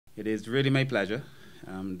It is really my pleasure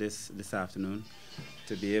this afternoon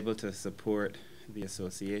to be able to support the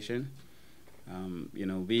association.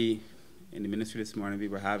 We in the ministry this morning, we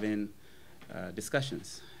were having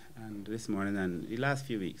discussions, and this morning and the last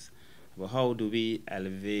few weeks, about how do we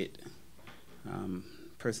elevate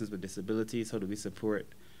persons with disabilities, how do we support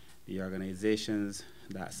the organizations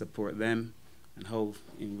that support them, and how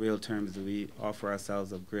in real terms do we offer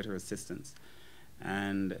ourselves of greater assistance.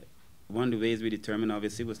 And one of the ways we determined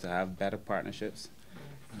obviously was to have better partnerships,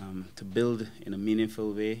 to build in a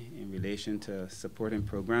meaningful way in relation to supporting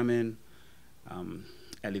programming,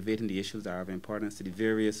 elevating the issues that are of importance to the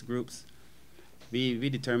various groups. We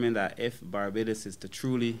determined that if Barbados is to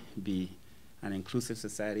truly be an inclusive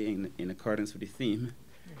society in accordance with the theme,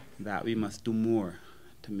 that we must do more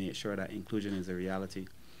to make sure that inclusion is a reality.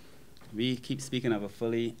 We keep speaking of a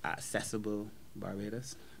fully accessible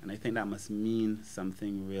Barbados, and I think that must mean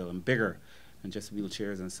something real and bigger than just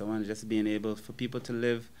wheelchairs and so on, just being able for people to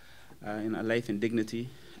live in a life in dignity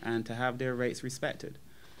and to have their rights respected.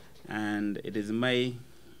 And it is my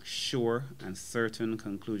sure and certain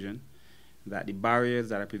conclusion that the barriers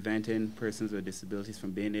that are preventing persons with disabilities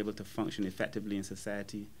from being able to function effectively in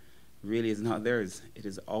society really is not theirs, it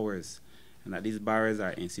is ours. And that these barriers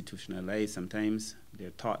are institutionalized. Sometimes they're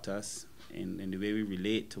taught to us in the way we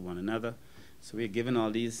relate to one another. So we're given all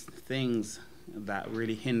these things that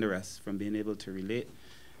really hinder us from being able to relate.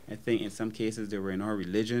 I think in some cases they were in our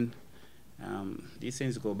religion. These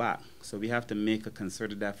things go back. So we have to make a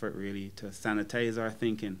concerted effort really to sanitize our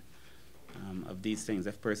thinking of these things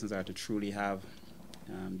if persons are to truly have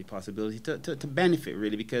the possibility to benefit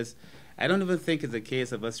really, because I don't even think it's a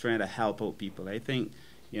case of us trying to help out people. I think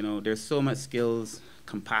there's so much skills,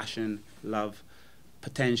 compassion, love,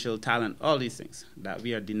 potential, talent, all these things that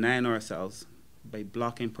we are denying ourselves by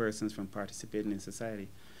blocking persons from participating in society.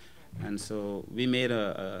 And so we made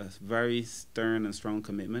a very stern and strong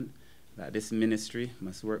commitment that this ministry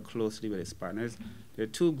must work closely with its partners. There are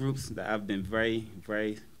two groups that have been very,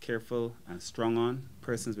 very careful and strong on: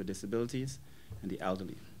 persons with disabilities and the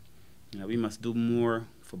elderly. We must do more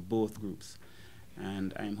for both groups.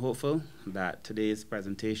 And I'm hopeful that today's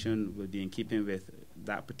presentation will be in keeping with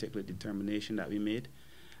that particular determination that we made.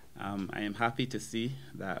 I am happy to see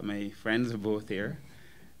that my friends are both here,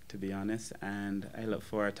 to be honest, and I look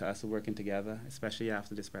forward to us working together, especially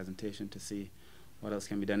after this presentation, to see what else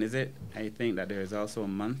can be done. I think that there is also a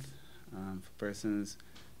month for persons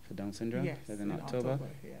for Down syndrome. Yes, in October.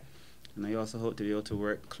 Yeah. And I also hope to be able to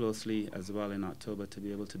work closely as well in October to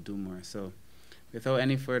be able to do more. So without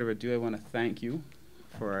any further ado, I want to thank you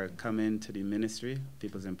for coming to the Ministry of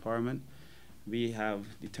People's Empowerment. We have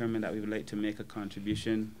determined that we would like to make a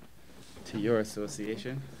contribution to your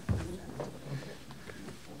association.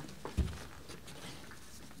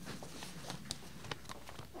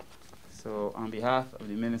 So on behalf of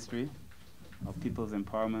the Ministry of People's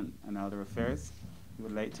Empowerment and Elder Affairs, we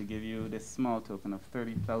would like to give you this small token of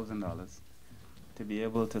 $30,000 to be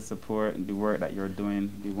able to support the work that you're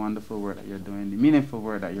doing, the wonderful work that you're doing, the meaningful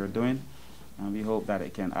work that you're doing, and we hope that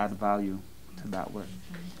it can add value to that work.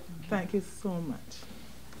 Thank you so much.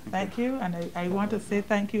 Thank you, and I want to say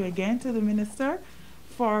thank you again to the Minister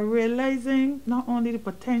for realizing not only the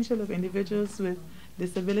potential of individuals with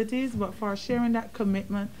disabilities, but for sharing that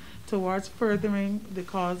commitment towards furthering the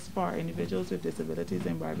cause for individuals with disabilities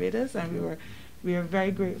in Barbados. And we are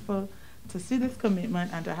very grateful to see this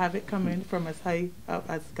commitment and to have it come in from as high up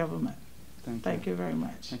as government. Thank you. Thank you very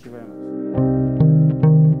much. Thank you very much.